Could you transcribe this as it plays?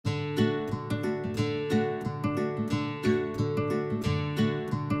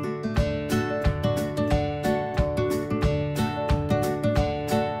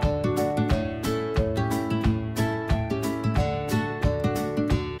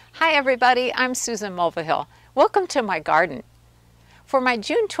Hi everybody, I'm Susan Mulvihill. Welcome to my garden. For my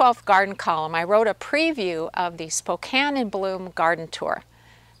June 12th garden column, I wrote a preview of the Spokane in Bloom garden tour.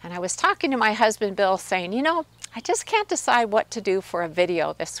 And I was talking to my husband Bill saying, I just can't decide what to do for a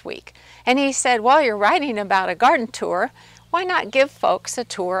video this week. And he said, well, you're writing about a garden tour. Why not give folks a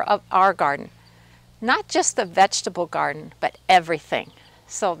tour of our garden? Not just the vegetable garden, but everything.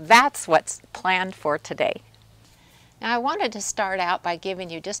 So that's what's planned for today. Now I wanted to start out by giving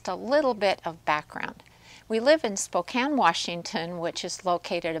you just a little bit of background. We live in Spokane, Washington, which is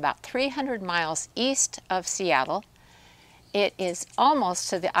located about 300 miles east of Seattle. It is almost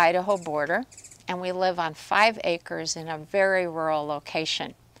to the Idaho border, and we live on 5 acres in a very rural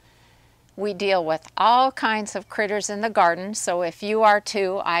location. We deal with all kinds of critters in the garden, so if you are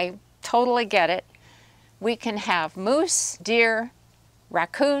too, I totally get it. We can have moose, deer,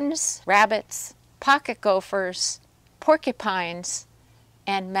 raccoons, rabbits, pocket gophers, porcupines,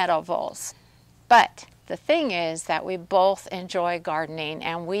 and meadow voles. But the thing is that we both enjoy gardening,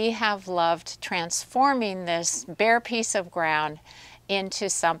 and we have loved transforming this bare piece of ground into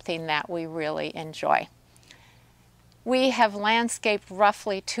something that we really enjoy. We have landscaped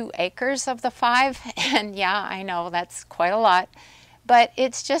roughly 2 acres of the 5, and yeah, I know that's quite a lot, but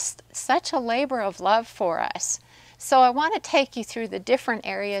it's just such a labor of love for us. So I want to take you through the different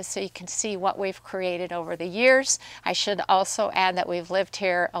areas so you can see what we've created over the years. I should also add that we've lived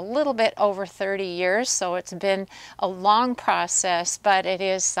here a little bit over 30 years, so it's been a long process, but it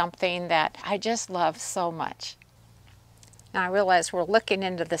is something that I just love so much. Now I realize we're looking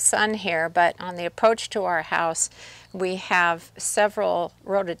into the sun here, but on the approach to our house we have several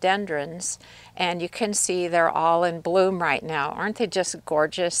rhododendrons, and you can see they're all in bloom right now. Aren't they just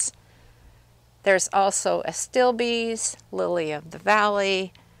gorgeous? There's also astilbes, lily of the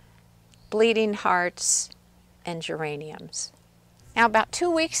valley, bleeding hearts, and geraniums. Now about 2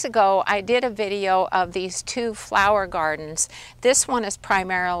 weeks ago I did a video of these 2 flower gardens. This one is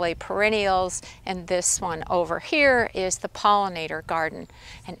primarily perennials, and this one over here is the pollinator garden.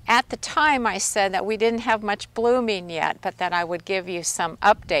 And at the time I said that we didn't have much blooming yet, but that I would give you some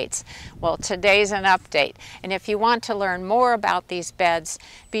updates. Well, today's an update, and if you want to learn more about these beds,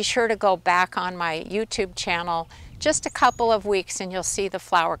 be sure to go back on my YouTube channel just a couple of weeks and you'll see the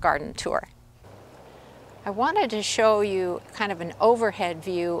flower garden tour. I wanted to show you kind of an overhead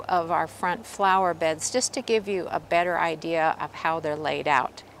view of our front flower beds just to give you a better idea of how they're laid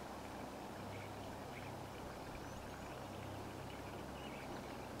out.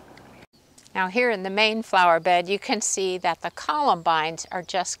 Now here in the main flower bed you can see that the columbines are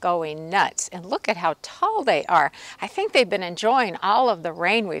just going nuts, and look at how tall they are. I think they've been enjoying all of the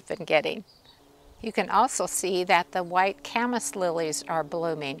rain we've been getting. You can also see that the white camas lilies are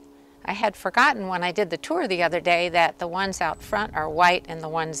blooming. I had forgotten when I did the tour the other day that the ones out front are white and the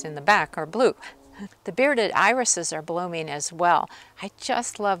ones in the back are blue. The bearded irises are blooming as well. I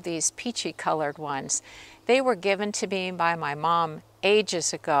just love these peachy colored ones. They were given to me by my mom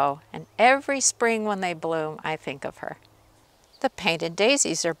ages ago, and every spring when they bloom I think of her. The painted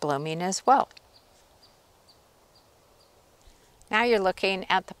daisies are blooming as well. Now you're looking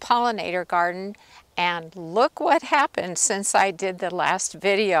at the pollinator garden, and look what happened since I did the last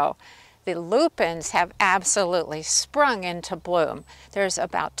video. The lupins have absolutely sprung into bloom. There's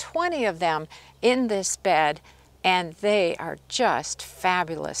about 20 of them in this bed, and they are just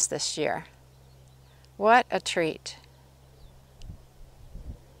fabulous this year. What a treat.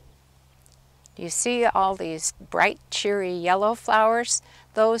 You see all these bright, cheery yellow flowers?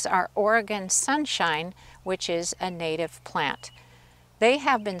 Those are Oregon sunshine, which is a native plant. They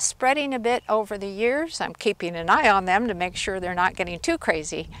have been spreading a bit over the years. I'm keeping an eye on them to make sure they're not getting too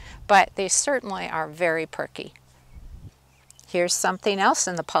crazy, but they certainly are very perky. Here's something else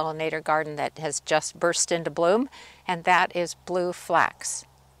in the pollinator garden that has just burst into bloom, and that is blue flax.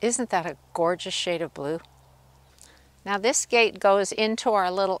 Isn't that a gorgeous shade of blue? Now this gate goes into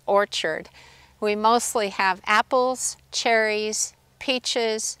our little orchard. We mostly have apples, cherries,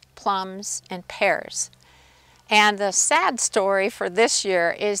 peaches, plums, and pears. And the sad story for this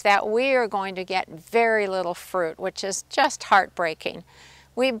year is that we are going to get very little fruit, which is just heartbreaking.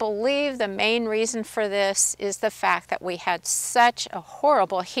 We believe the main reason for this is the fact that we had such a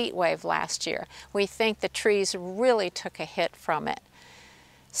horrible heat wave last year. We think the trees really took a hit from it.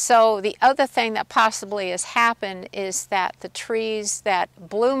 So the other thing that possibly has happened is that the trees that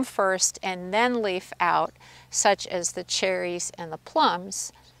bloom first and then leaf out, such as the cherries and the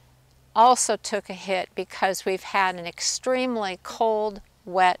plums, also took a hit because we've had an extremely cold,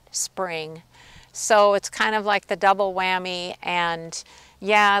 wet spring. So it's kind of like the double whammy, and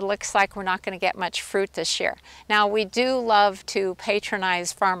yeah, it looks like we're not going to get much fruit this year. Now, we do love to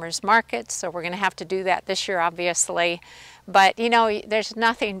patronize farmers markets, so we're going to have to do that this year, obviously. But, you know, there's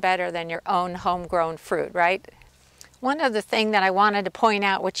nothing better than your own homegrown fruit, right? One other thing that I wanted to point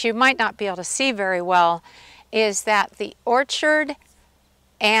out, which you might not be able to see very well, is that the orchard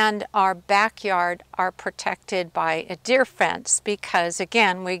and our backyard are protected by a deer fence because,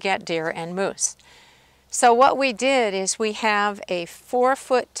 again, we get deer and moose. So what we did is we have a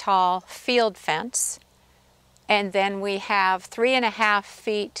 4-foot tall field fence, and then we have 3.5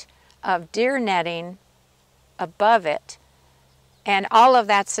 feet of deer netting above it, and all of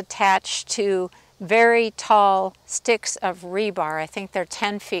that's attached to very tall sticks of rebar. I think they're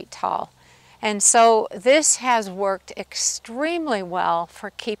 10 feet tall. And so this has worked extremely well for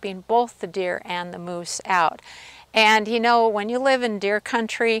keeping both the deer and the moose out. And you know, when you live in deer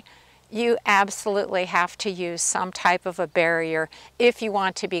country, you absolutely have to use some type of a barrier if you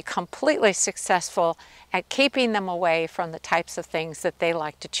want to be completely successful at keeping them away from the types of things that they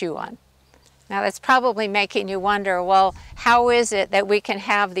like to chew on. Now that's probably making you wonder, well, how is it that we can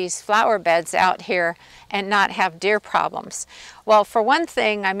have these flower beds out here and not have deer problems? Well, for one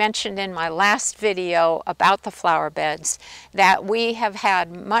thing, I mentioned in my last video about the flower beds that we have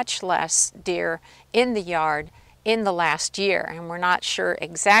had much less deer in the yard in the last year, and we're not sure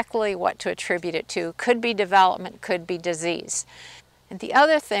exactly what to attribute it to. Could be development, could be disease. And the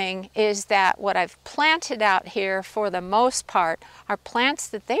other thing is that what I've planted out here for the most part are plants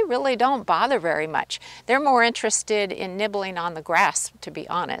that they really don't bother very much. They're more interested in nibbling on the grass, to be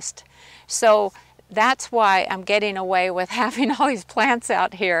honest. So that's why I'm getting away with having all these plants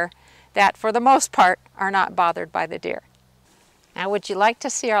out here that for the most part are not bothered by the deer. Now, would you like to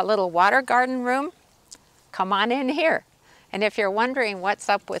see our little water garden room? Come on in here. And if you're wondering what's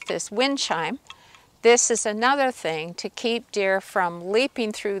up with this wind chime, this is another thing to keep deer from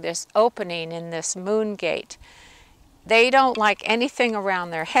leaping through this opening in this moon gate. They don't like anything around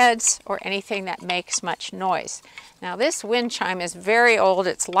their heads or anything that makes much noise. Now this wind chime is very old.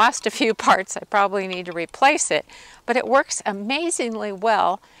 It's lost a few parts. I probably need to replace it, but it works amazingly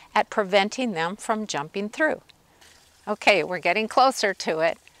well at preventing them from jumping through. Okay, we're getting closer to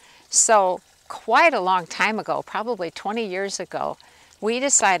it. So quite a long time ago, probably 20 years ago, we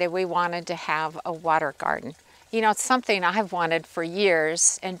decided we wanted to have a water garden. You know, it's something I've wanted for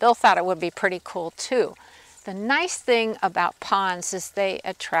years, and Bill thought it would be pretty cool too. The nice thing about ponds is they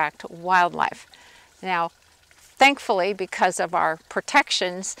attract wildlife. Now, thankfully, because of our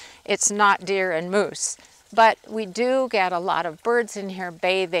protections, it's not deer and moose. But we do get a lot of birds in here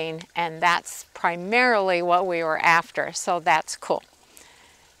bathing, and that's primarily what we were after, so that's cool.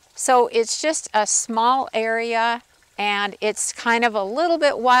 So it's just a small area, and it's kind of a little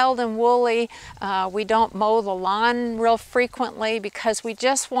bit wild and woolly. We don't mow the lawn real frequently because we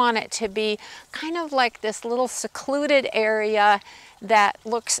just want it to be kind of like this little secluded area that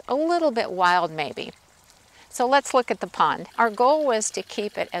looks a little bit wild maybe. So let's look at the pond. Our goal was to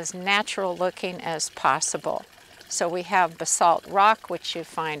keep it as natural looking as possible. So we have basalt rock, which you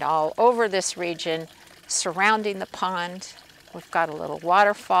find all over this region, surrounding the pond. We've got a little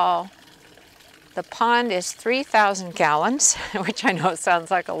waterfall. The pond is 3,000 gallons, which I know sounds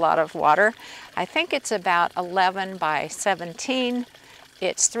like a lot of water. I think it's about 11 by 17.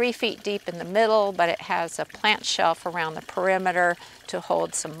 It's 3 feet deep in the middle, but it has a plant shelf around the perimeter to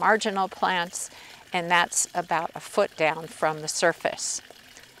hold some marginal plants, and that's about a foot down from the surface.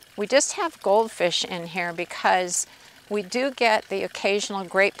 We just have goldfish in here because we do get the occasional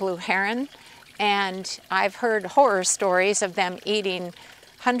great blue heron, and I've heard horror stories of them eating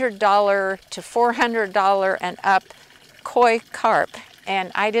 $100 to $400 and up koi carp,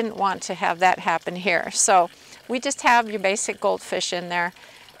 and I didn't want to have that happen here. So we just have your basic goldfish in there,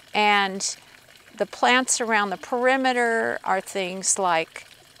 and the plants around the perimeter are things like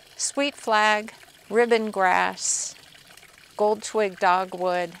sweet flag, ribbon grass, gold twig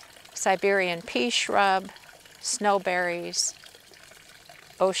dogwood, Siberian pea shrub, snowberries,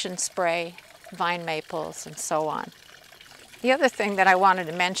 ocean spray, vine maples, and so on. The other thing that I wanted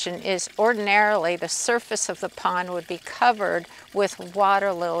to mention is ordinarily the surface of the pond would be covered with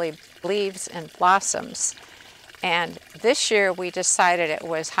water lily leaves and blossoms. And this year we decided it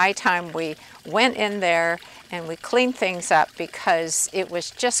was high time we went in there and we cleaned things up because it was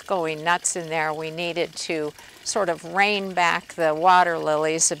just going nuts in there. We needed to sort of rein back the water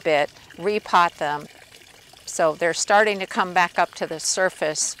lilies a bit, repot them. So they're starting to come back up to the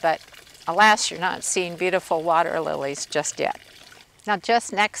surface, but alas, you're not seeing beautiful water lilies just yet. Now,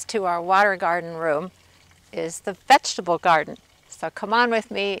 just next to our water garden room is the vegetable garden. So come on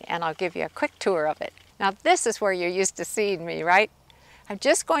with me and I'll give you a quick tour of it. Now, this is where you're used to seeing me, right? I'm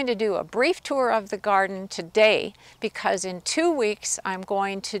just going to do a brief tour of the garden today because in 2 weeks I'm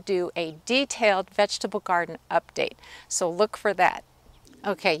going to do a detailed vegetable garden update. So look for that.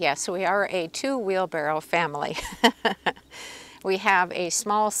 Okay, yes, we are a 2-wheelbarrow family. We have a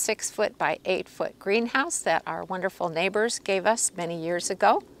small 6-foot by 8-foot greenhouse that our wonderful neighbors gave us many years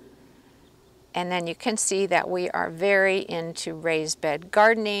ago. And then you can see that we are very into raised bed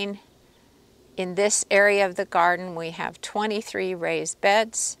gardening. In this area of the garden, we have 23 raised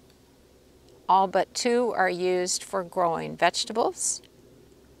beds. All but 2 are used for growing vegetables.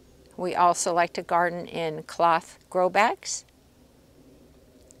 We also like to garden in cloth grow bags.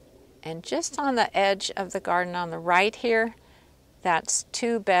 And just on the edge of the garden on the right here, that's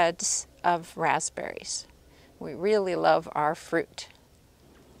 2 beds of raspberries. We really love our fruit.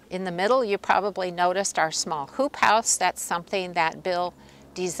 In the middle, you probably noticed our small hoop house. That's something that Bill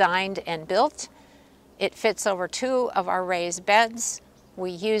designed and built. It fits over 2 of our raised beds. We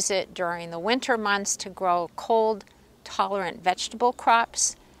use it during the winter months to grow cold-tolerant vegetable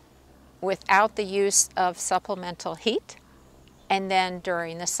crops without the use of supplemental heat. And then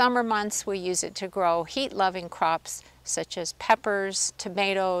during the summer months, we use it to grow heat-loving crops such as peppers,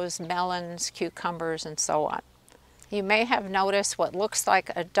 tomatoes, melons, cucumbers, and so on. You may have noticed what looks like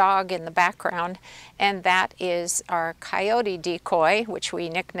a dog in the background, and that is our coyote decoy, which we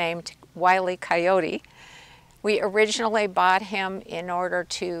nicknamed Wile E. Coyote. We originally bought him in order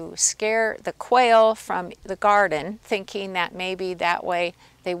to scare the quail from the garden, thinking that maybe that way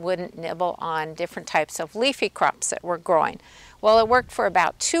they wouldn't nibble on different types of leafy crops that we're growing. Well, it worked for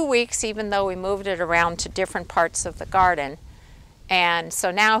about 2 weeks, even though we moved it around to different parts of the garden. And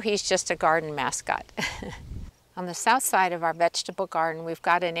so now he's just a garden mascot. On the south side of our vegetable garden, we've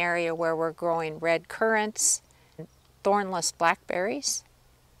got an area where we're growing red currants, thornless blackberries.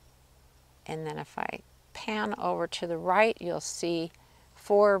 And then if I pan over to the right, you'll see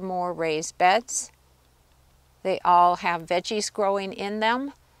 4 more raised beds. They all have veggies growing in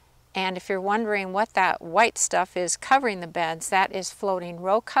them. And if you're wondering what that white stuff is covering the beds, that is floating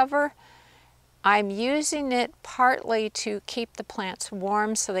row cover. I'm using it partly to keep the plants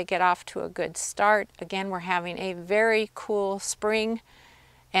warm so they get off to a good start. Again, we're having a very cool spring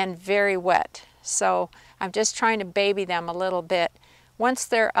and very wet. So I'm just trying to baby them a little bit. Once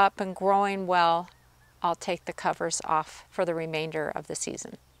they're up and growing well, I'll take the covers off for the remainder of the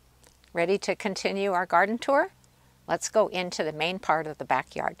season. Ready to continue our garden tour? Let's go into the main part of the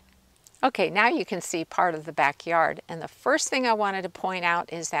backyard. Okay, now you can see part of the backyard, and the first thing I wanted to point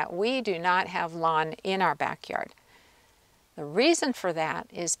out is that we do not have lawn in our backyard. The reason for that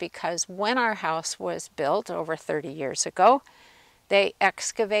is because when our house was built over 30 years ago, they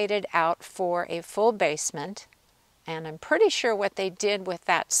excavated out for a full basement, and I'm pretty sure what they did with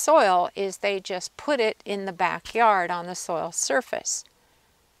that soil is they just put it in the backyard on the soil surface.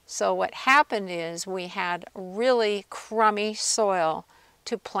 So what happened is we had really crummy soil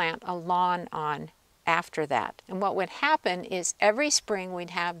to plant a lawn on after that. And what would happen is every spring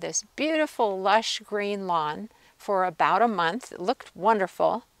we'd have this beautiful lush green lawn for about a month. It looked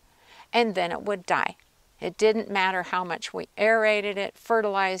wonderful, and then it would die. It didn't matter how much we aerated it,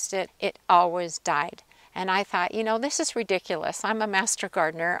 fertilized it, it always died. And I thought, you know, this is ridiculous. I'm a master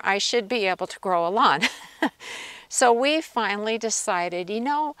gardener. I should be able to grow a lawn. So we finally decided, you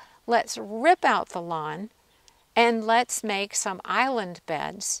know, let's rip out the lawn and let's make some island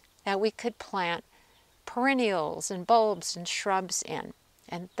beds that we could plant perennials and bulbs and shrubs in.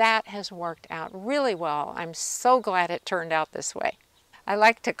 And that has worked out really well. I'm so glad it turned out this way. I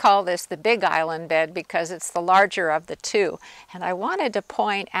like to call this the big island bed because it's the larger of the 2. And I wanted to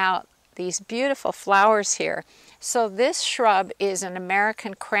point out these beautiful flowers here. So this shrub is an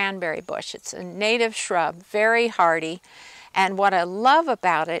American cranberry bush. It's a native shrub, very hardy. And what I love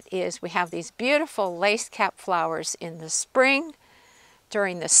about it is we have these beautiful lace-cap flowers in the spring.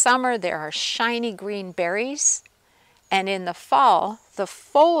 During the summer, there are shiny green berries. And in the fall, the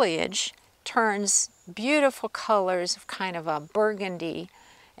foliage turns beautiful colors of kind of a burgundy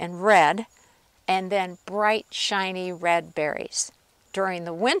and red, and then bright, shiny red berries. During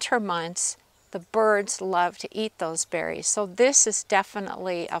the winter months, the birds love to eat those berries. So this is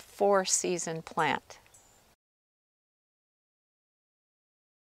definitely a 4-season plant.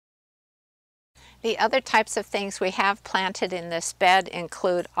 The other types of things we have planted in this bed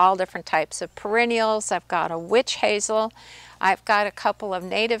include all different types of perennials. I've got a witch hazel. I've got a couple of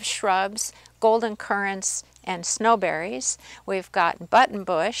native shrubs, golden currants and snowberries. We've got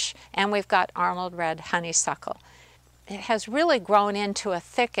buttonbush, and we've got Arnold red honeysuckle. It has really grown into a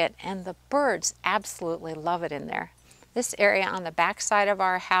thicket, and the birds absolutely love it in there. This area on the back side of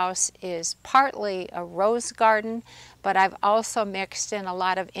our house is partly a rose garden, but I've also mixed in a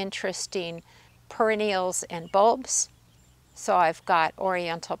lot of interesting perennials and bulbs. So I've got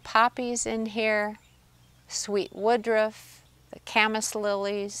oriental poppies in here, sweet woodruff, the camas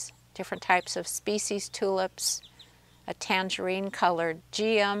lilies, different types of species tulips, a tangerine colored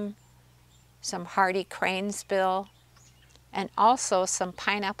geum, some hardy cranesbill, and also some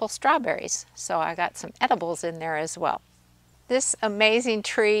pineapple strawberries. So I got some edibles in there as well. This amazing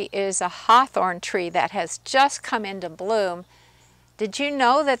tree is a hawthorn tree that has just come into bloom. Did you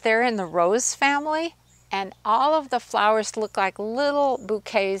know that they're in the rose family? And all of the flowers look like little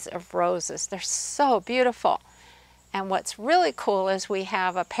bouquets of roses. They're so beautiful. And what's really cool is we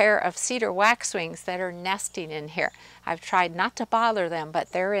have a pair of cedar waxwings that are nesting in here. I've tried not to bother them,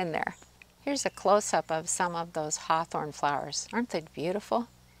 but they're in there. Here's a close-up of some of those hawthorn flowers. Aren't they beautiful?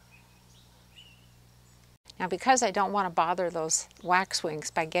 Now, because I don't want to bother those waxwings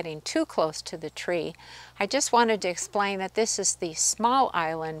by getting too close to the tree, I just wanted to explain that this is the small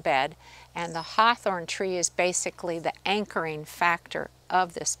island bed, and the hawthorn tree is basically the anchoring factor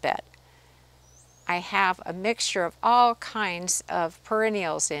of this bed. I have a mixture of all kinds of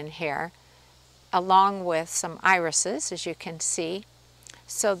perennials in here, along with some irises, as you can see.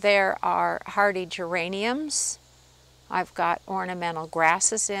 So there are hardy geraniums. I've got ornamental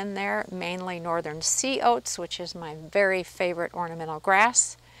grasses in there, mainly northern sea oats, which is my very favorite ornamental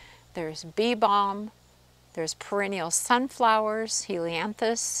grass. There's bee balm. There's perennial sunflowers,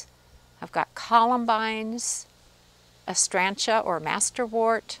 helianthus. I've got columbines, astrantia or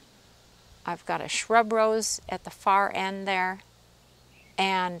masterwort. I've got a shrub rose at the far end there,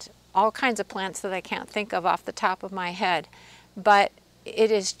 and all kinds of plants that I can't think of off the top of my head. But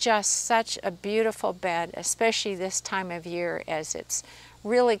it is just such a beautiful bed, especially this time of year as it's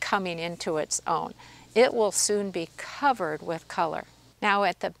really coming into its own. It will soon be covered with color. Now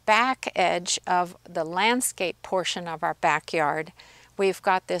at the back edge of the landscape portion of our backyard, we've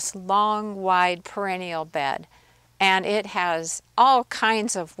got this long, wide perennial bed, and it has all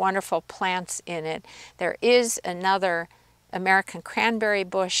kinds of wonderful plants in it. There is another American cranberry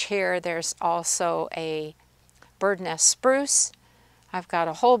bush here. There's also a birdnest spruce. I've got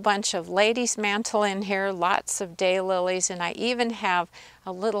a whole bunch of lady's mantle in here, lots of daylilies, and I even have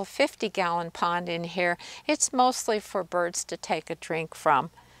a little 50-gallon pond in here. It's mostly for birds to take a drink from.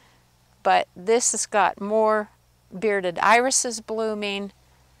 But this has got more bearded irises blooming,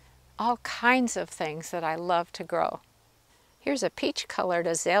 all kinds of things that I love to grow. Here's a peach-colored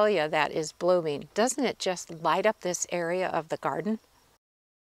azalea that is blooming. Doesn't it just light up this area of the garden?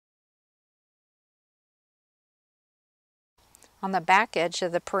 On the back edge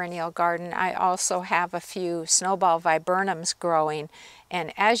of the perennial garden, I also have a few snowball viburnums growing,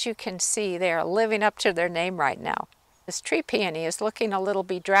 and as you can see, they are living up to their name right now. This tree peony is looking a little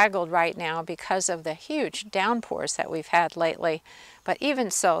bedraggled right now because of the huge downpours that we've had lately, but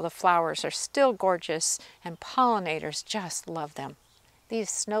even so, the flowers are still gorgeous, and pollinators just love them. These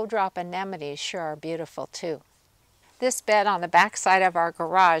snowdrop anemones sure are beautiful too. This bed on the back side of our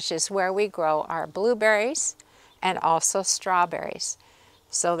garage is where we grow our blueberries, and also strawberries.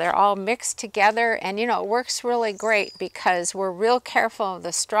 So they're all mixed together, and you know, it works really great because we're real careful of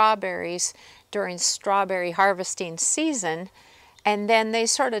the strawberries during strawberry harvesting season, and then they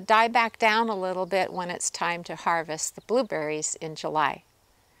sort of die back down a little bit when it's time to harvest the blueberries in July.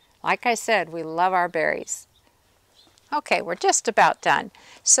 Like I said, we love our berries. Okay, we're just about done.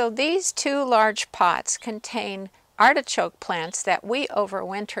 So these two large pots contain artichoke plants that we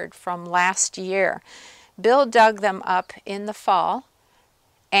overwintered from last year. Bill dug them up in the fall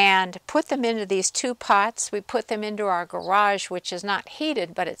and put them into these two pots. We put them into our garage, which is not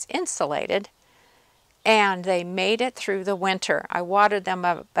heated, but it's insulated, and they made it through the winter. I watered them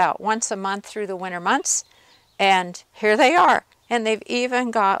about once a month through the winter months, and here they are. And they've even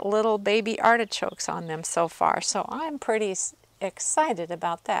got little baby artichokes on them so far, so I'm pretty excited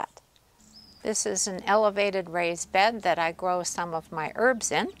about that. This is an elevated raised bed that I grow some of my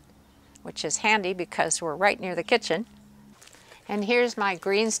herbs in, which is handy because we're right near the kitchen. And here's my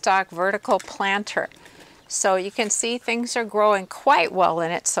green stalk vertical planter. So you can see things are growing quite well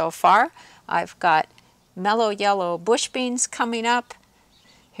in it so far. I've got mellow yellow bush beans coming up.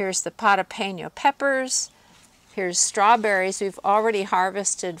 Here's the jalapeno peppers. Here's strawberries. We've already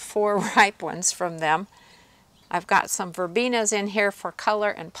harvested 4 ripe ones from them. I've got some verbenas in here for color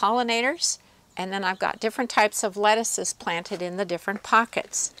and pollinators. And then I've got different types of lettuces planted in the different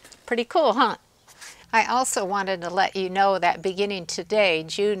pockets. Pretty cool, huh? I also wanted to let you know that beginning today,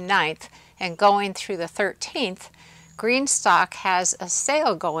 June 9th, and going through the 13th, Greenstock has a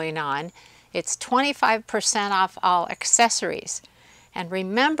sale going on. It's 25% off all accessories. And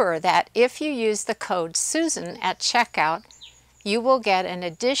remember that if you use the code Susan at checkout, you will get an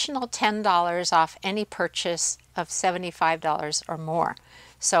additional $10 off any purchase of $75 or more.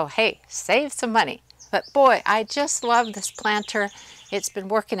 So hey, save some money. But boy, I just love this planter. It's been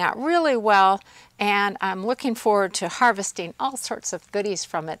working out really well, and I'm looking forward to harvesting all sorts of goodies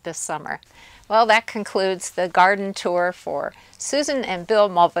from it this summer. Well, that concludes the garden tour for Susan and Bill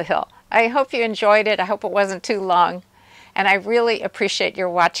Mulvihill. I hope you enjoyed it. I hope it wasn't too long. And I really appreciate your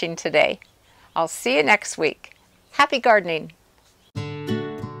watching today. I'll see you next week. Happy gardening!